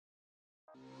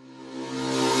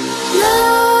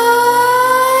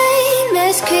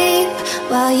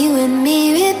while you and me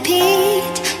repeat.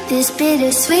 This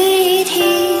bittersweet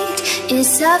heat is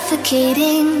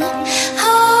suffocating.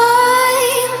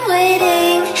 I'm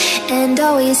waiting and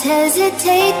always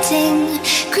hesitating.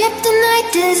 Kryptonite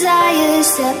desires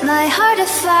set my heart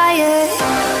afire.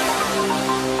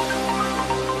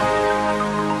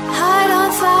 Heart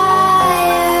on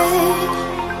fire.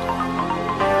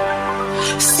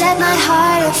 Set my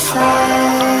heart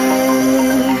afire.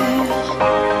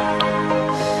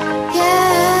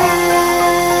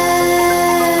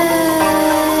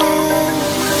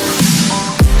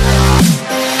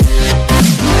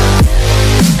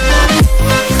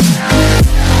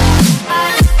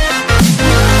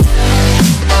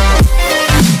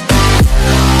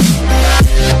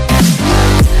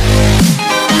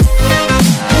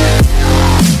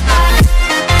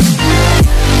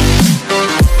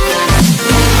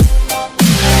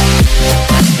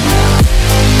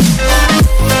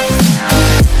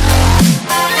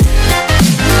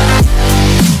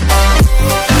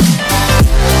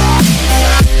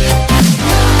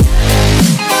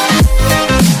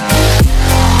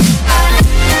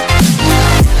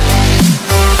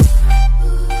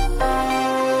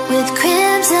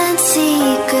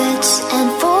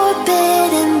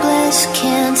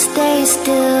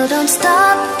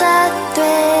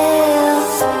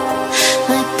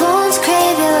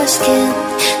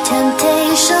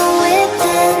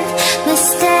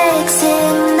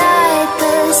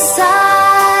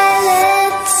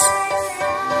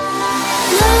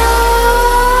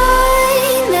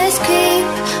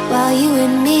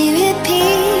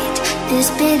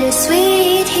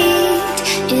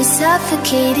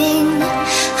 Suffocating.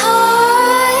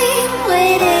 I'm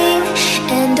waiting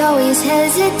and always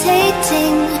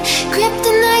hesitating.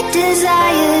 Kryptonite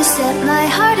desires set my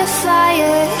heart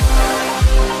afire.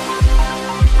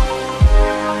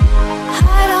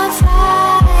 Heart on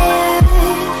fire.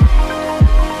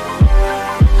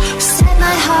 Set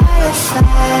my heart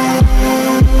afire.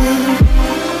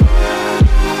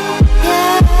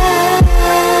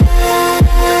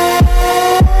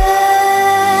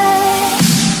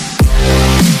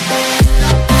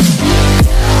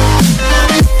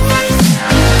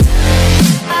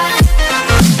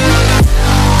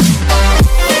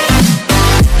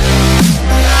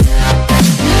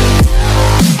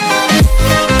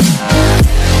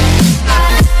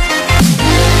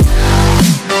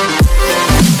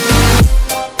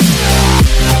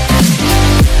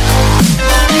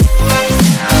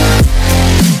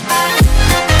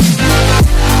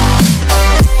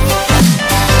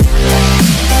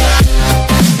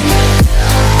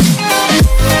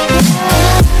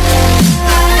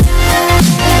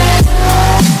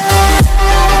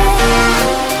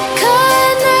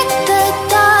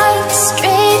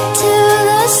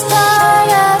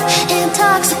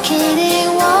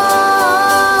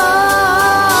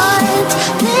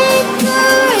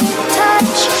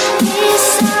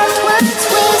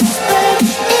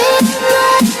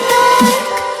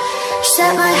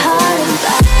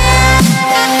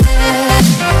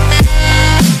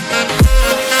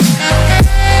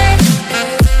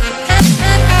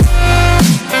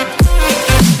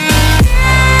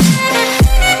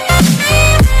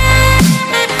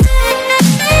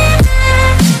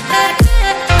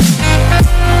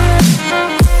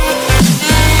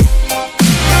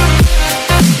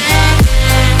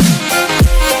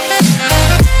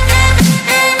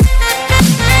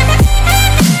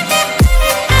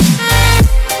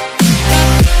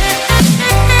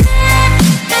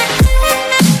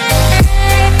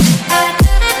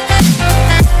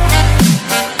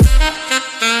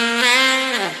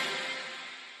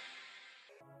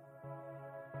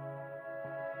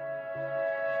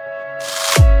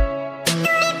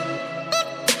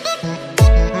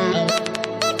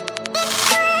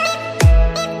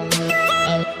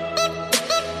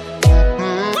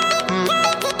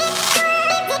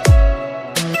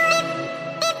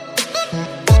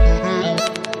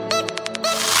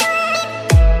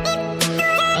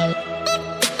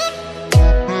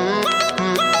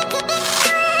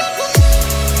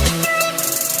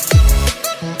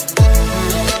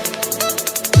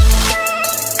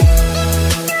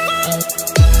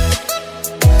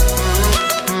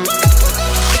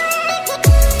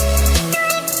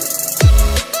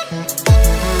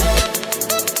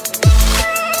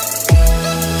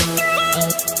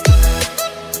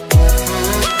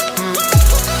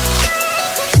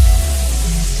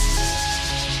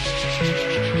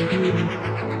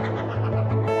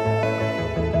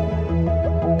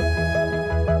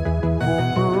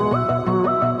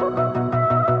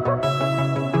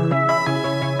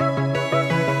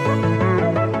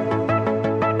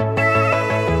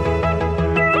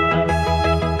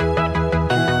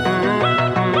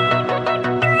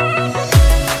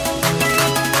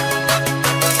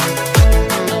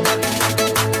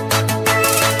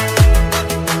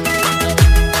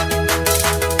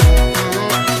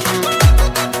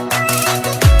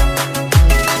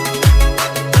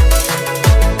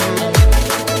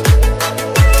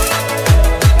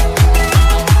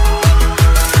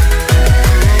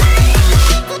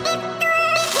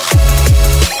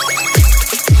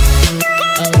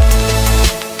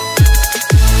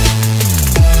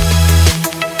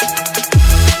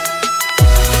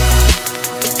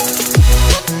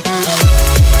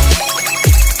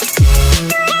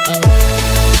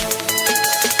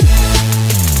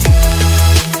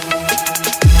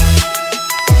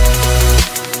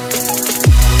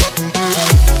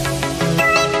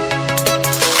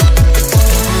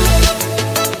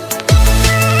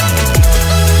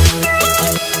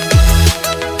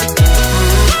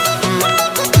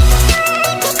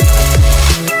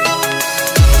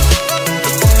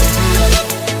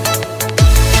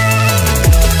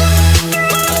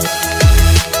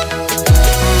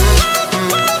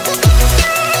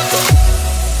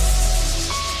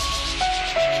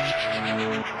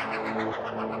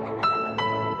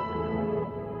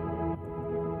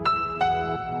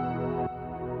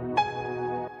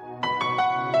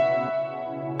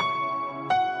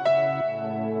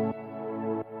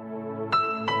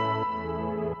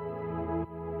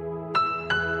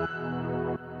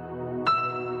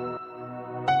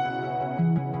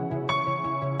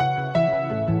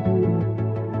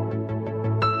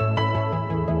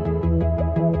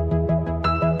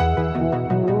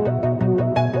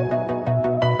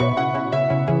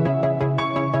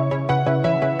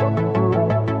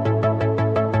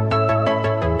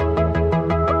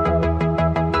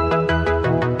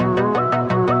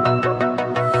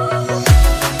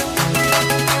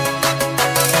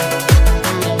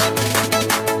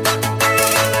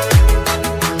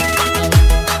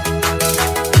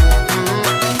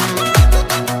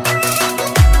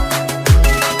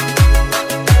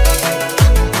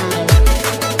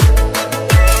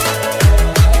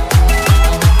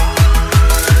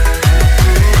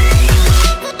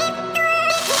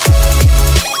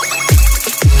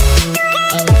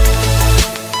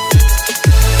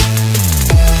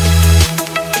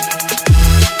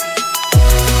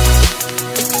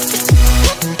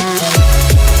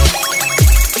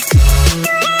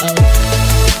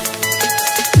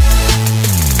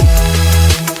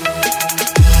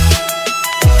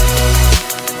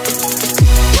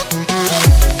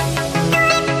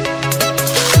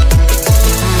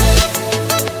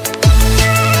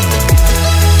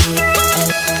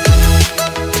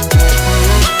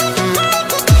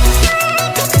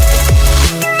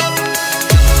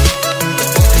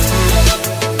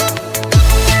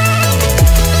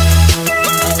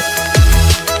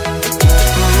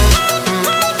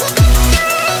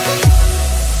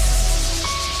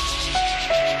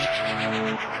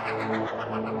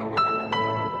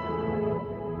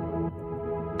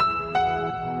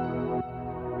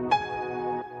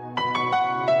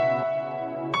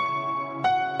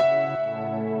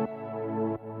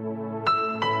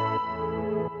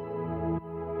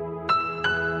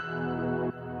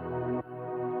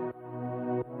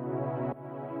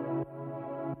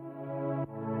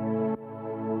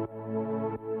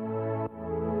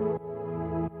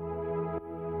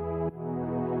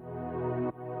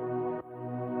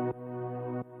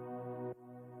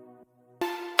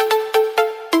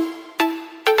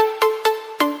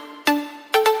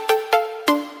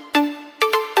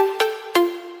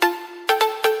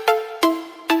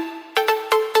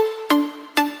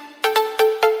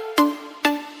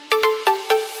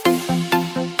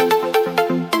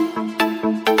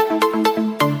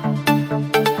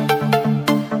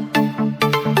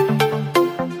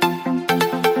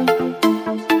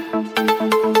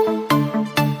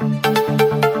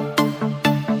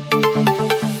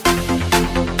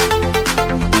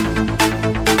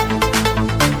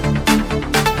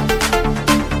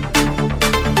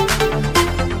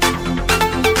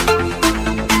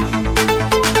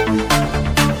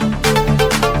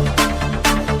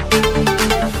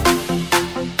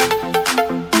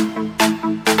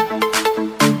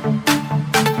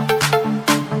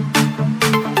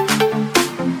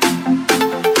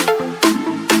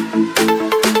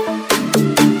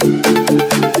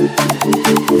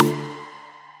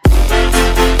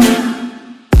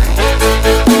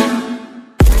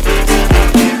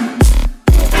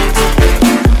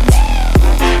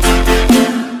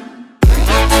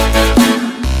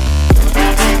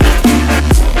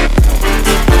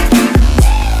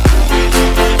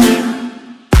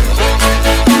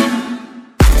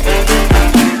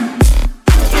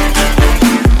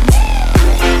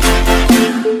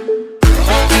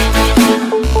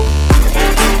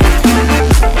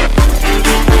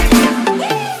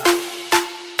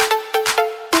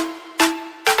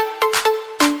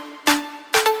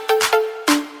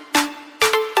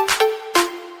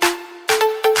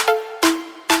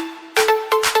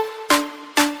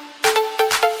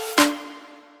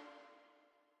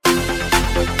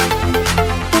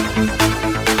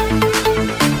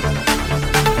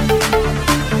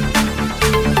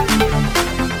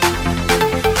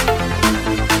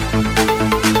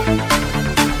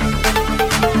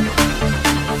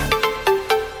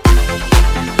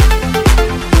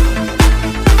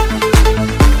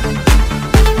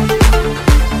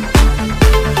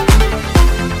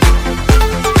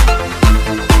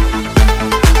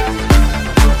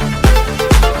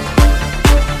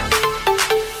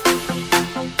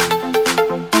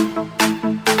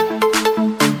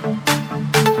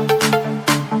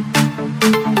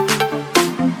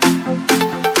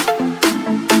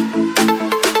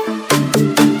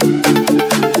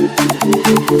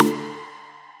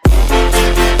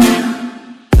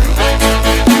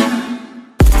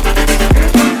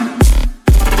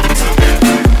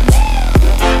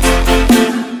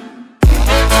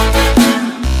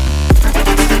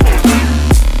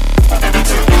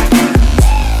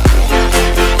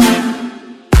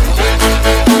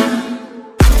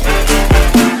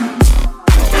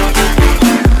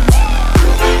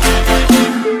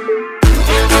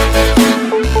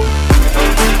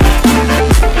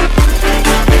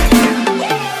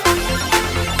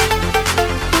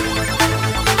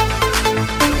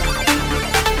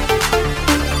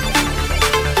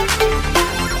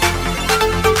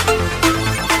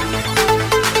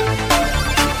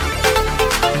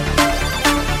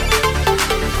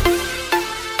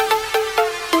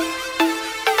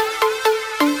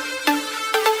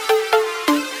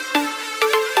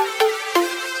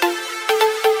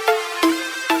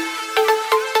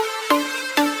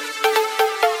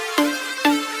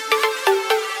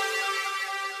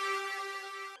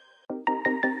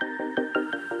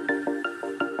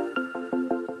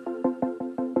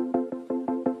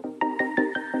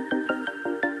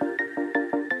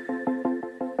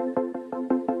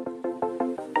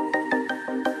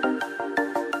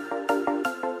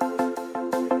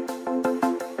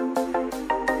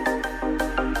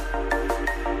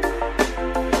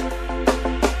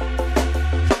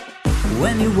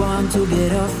 you want to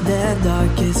get off the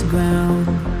darkest ground,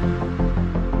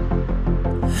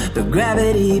 but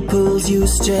gravity pulls you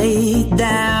straight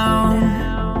down.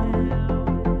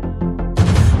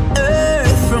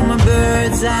 Earth from a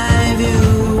bird's eye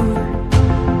view.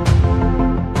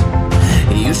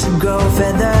 You should grow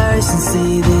feathers and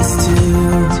see this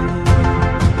too.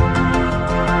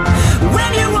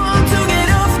 When you want to get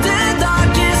off the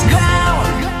darkest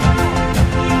ground,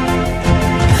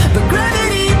 but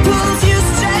gravity pulls you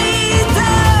straight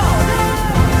down.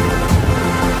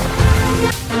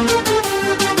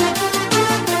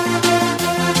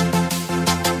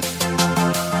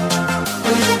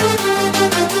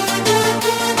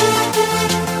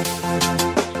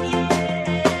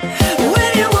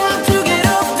 When you want to get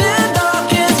off the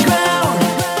darkest ground,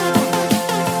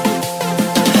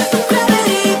 but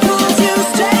gravity pulls you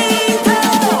straight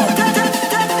down,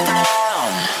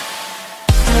 down.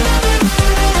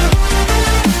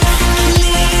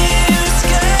 Clear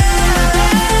sky.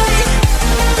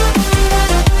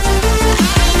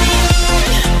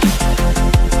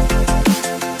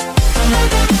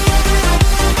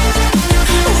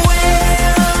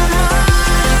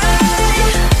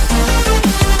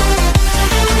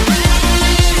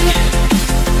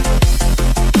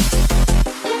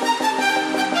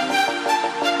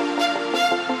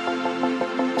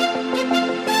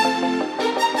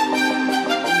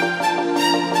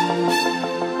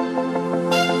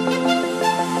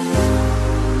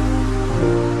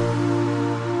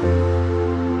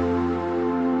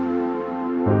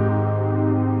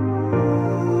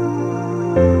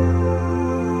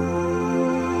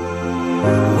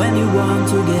 When you want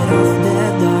to get off the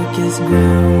darkest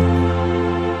ground,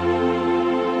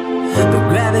 but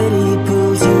gravity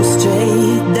pulls you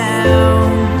straight down.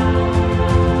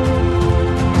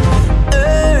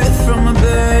 Earth from a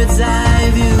bird's eye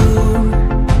view.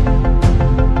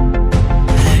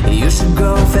 You should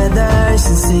grow feathers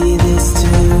and see this too.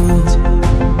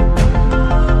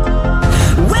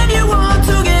 When you want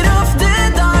to get off the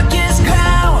darkest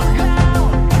ground,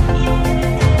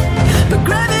 but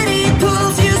gravity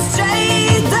pulls you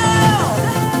straight down.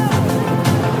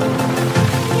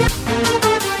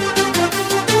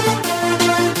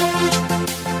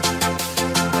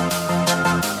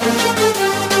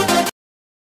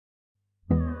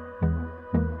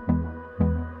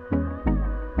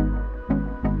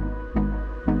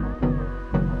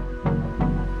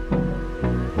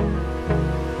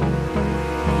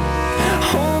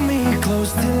 Hold me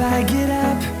close till I get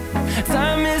up.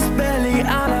 Time is barely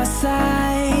on our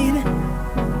side.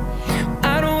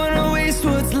 I don't wanna waste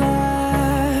what's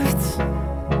left.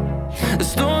 The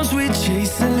storms we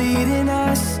chase are leading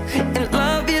us, and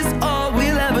love is all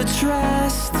we'll ever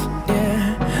trust.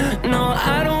 Yeah, no,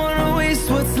 I don't wanna waste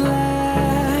what's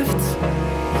left.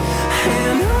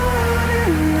 And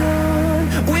on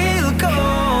we'll go,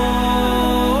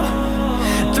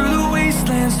 through the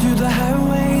wastelands, through the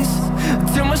highways,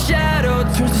 till my shadow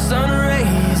turns to sun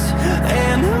rays.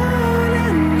 And on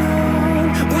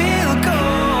we'll go,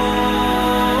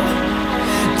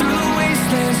 through the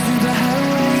wastelands, through the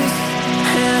highways.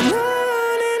 And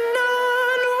on we'll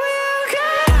go.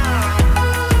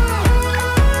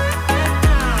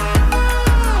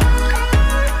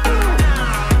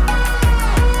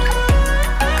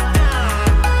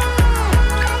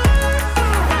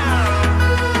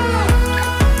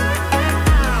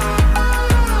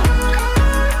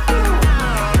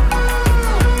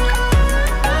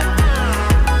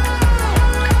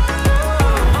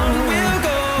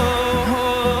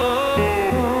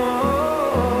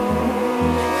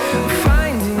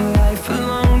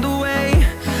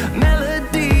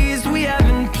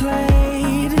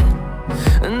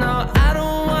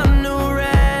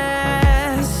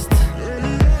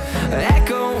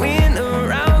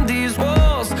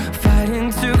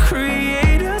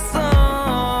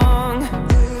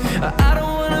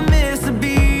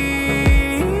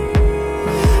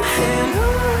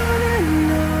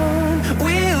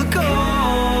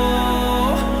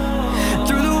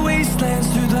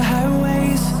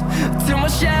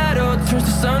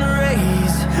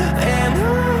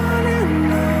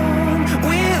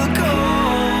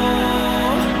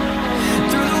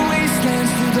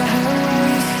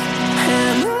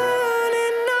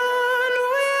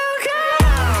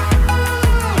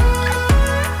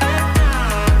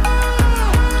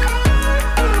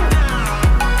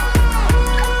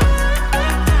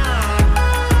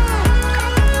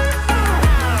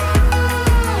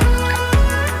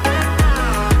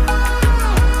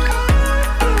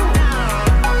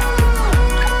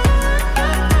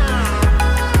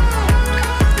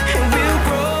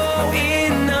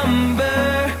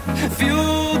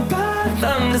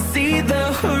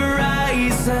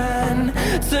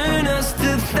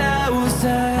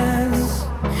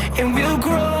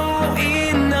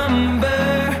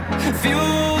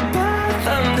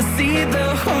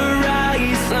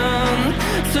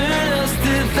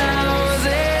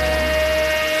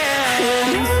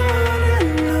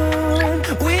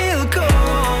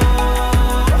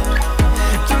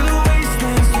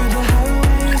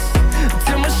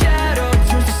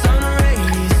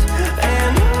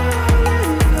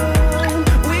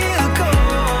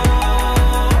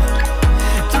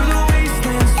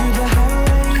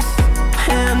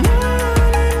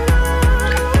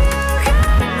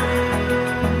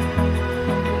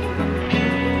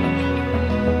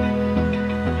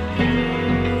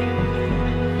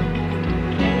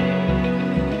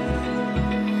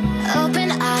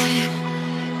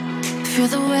 Feel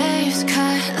the waves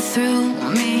cut through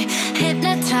me,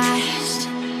 hypnotized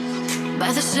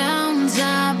by the sounds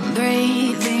I'm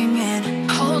breathing in.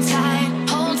 Hold tight,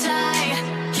 hold tight,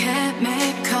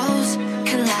 chemicals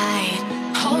collide.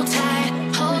 Hold tight,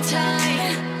 hold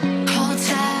tight, hold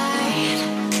tight.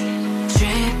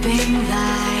 Dripping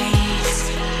lights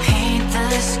paint the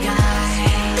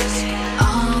skies,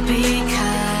 all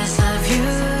because of you.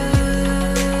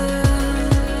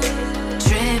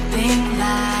 Dripping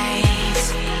lights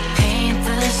paint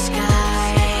the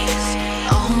skies,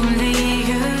 only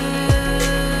you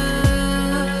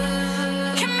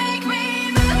can make me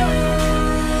move.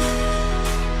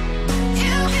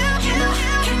 You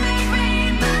can make me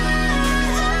move.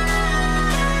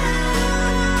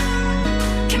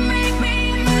 Can make me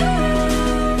move.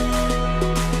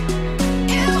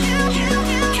 You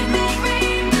can make me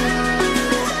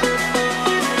move.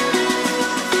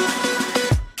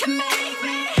 Can make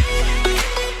me.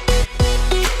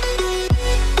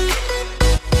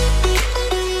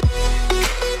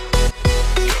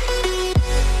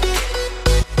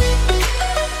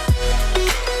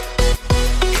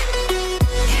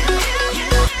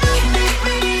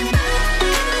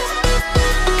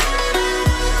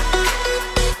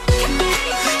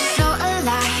 So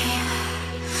alive,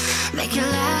 make it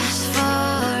last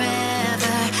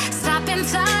forever. Stop in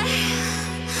time,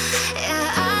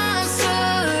 yeah, I'm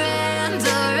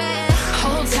surrendering.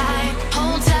 Hold tight,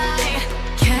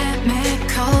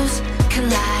 chemicals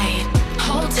collide.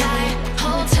 Hold tight,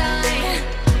 hold tight,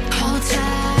 hold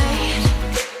tight.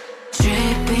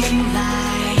 Dripping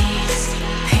lights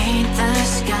paint the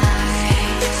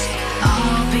skies,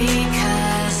 all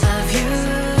because of you.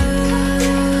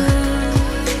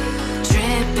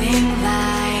 Dripping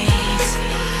lights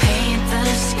paint the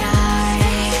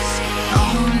skies,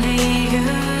 only you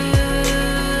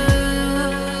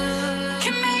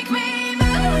can make me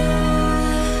move.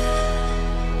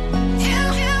 You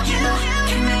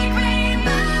can make me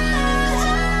move.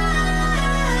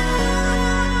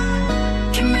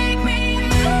 Can make me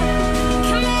move.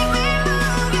 Can make me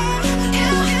move.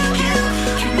 You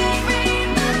can make me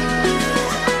move.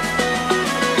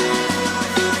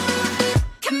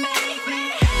 Can make me.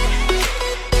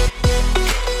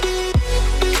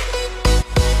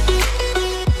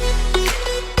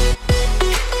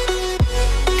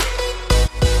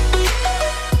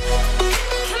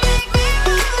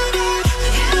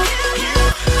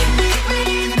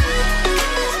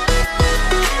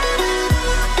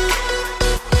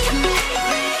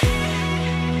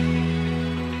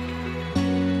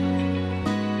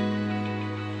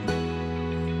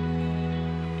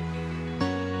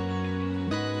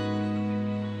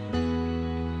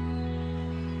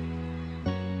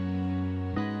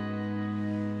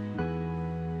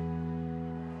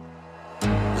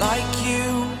 Like you,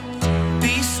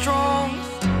 be strong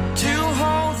to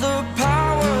hold the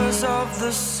powers of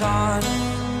the sun.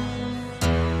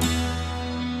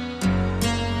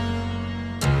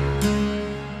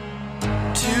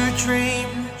 To dream,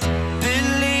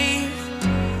 believe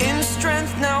in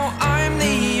strength. Now I'm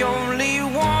the only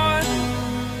one,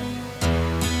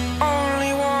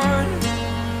 only one.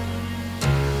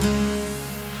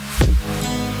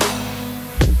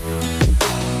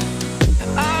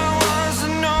 I was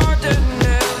an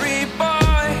ordinary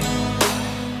boy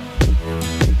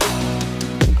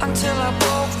until I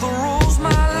broke the rules.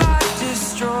 My life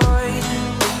destroyed,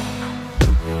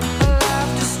 a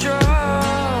life destroyed.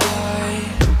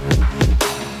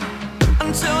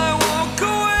 Until I walk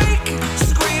awake,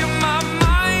 scream my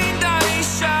mind, I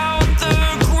shout, the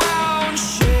ground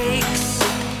shakes.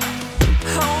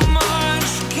 How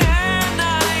much can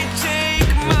I take?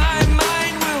 My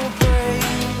mind will break.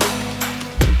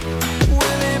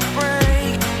 Will it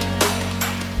break?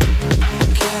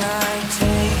 Can I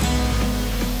take?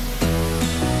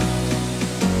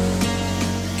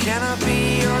 Can I be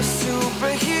your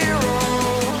superhero?